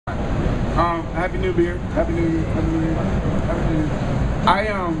Happy New Year. Happy New Year. Happy New Year. Happy New Year.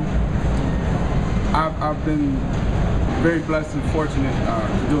 I've been very blessed and fortunate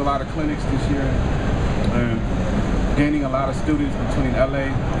to do a lot of clinics this year, and gaining a lot of students between LA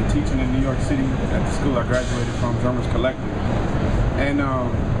and teaching in New York City at the school I graduated from, Drummers Collective. And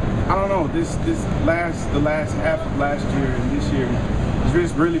I don't know, the last half of last year and this year has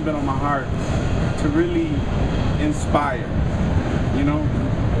just really been on my heart to really inspire, you know,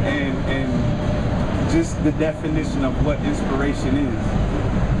 and just the definition of what inspiration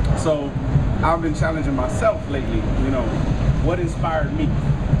is. So I've been challenging myself lately, you know, what inspired me,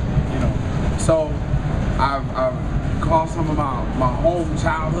 you know. So I've called some of my home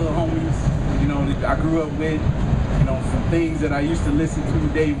childhood homies, you know, that I grew up with, you know, some things that I used to listen to,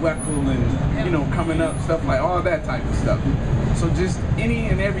 Dave Weckl and, you know, coming up, stuff like all that type of stuff. So just any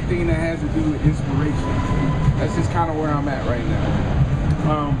and everything that has to do with inspiration. That's just kind of where I'm at right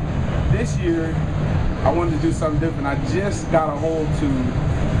now. This year, I wanted to do something different. I just got a hold to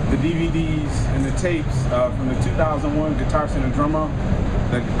the DVDs and the tapes from the 2001 Guitar Center Drum-Up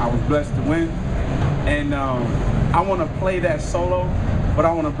that I was blessed to win. And I want to play that solo, but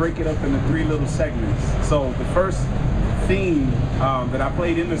I want to break it up into 3 little segments. So the first theme that I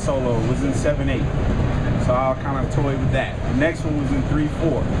played in the solo was in 7/8. So I'll kind of toy with that. The next one was in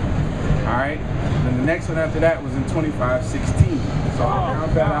 3/4. All right. Then the next one after that was in 25/16. So I'll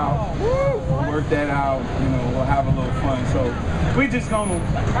count that out, work that out. You know, we'll have a little fun. So we just gonna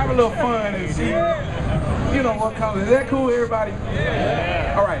have a little fun and see, you know, what comes. Is that cool, everybody?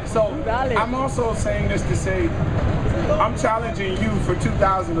 Yeah. All right. So I'm also saying this to say, I'm challenging you for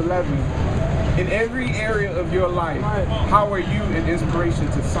 2011. In every area of your life, how are you an inspiration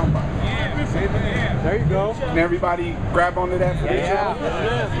to somebody? There you go. Can everybody grab onto that for each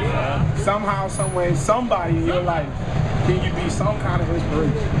other? Somehow, some way, somebody in your life, can you be some kind of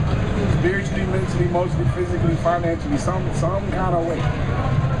inspiration? Spiritually, mentally, emotionally, physically, financially, some kind of way.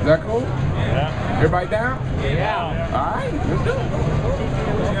 Is that cool? Yeah. Everybody down? Yeah. All right, let's do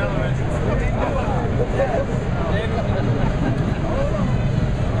it.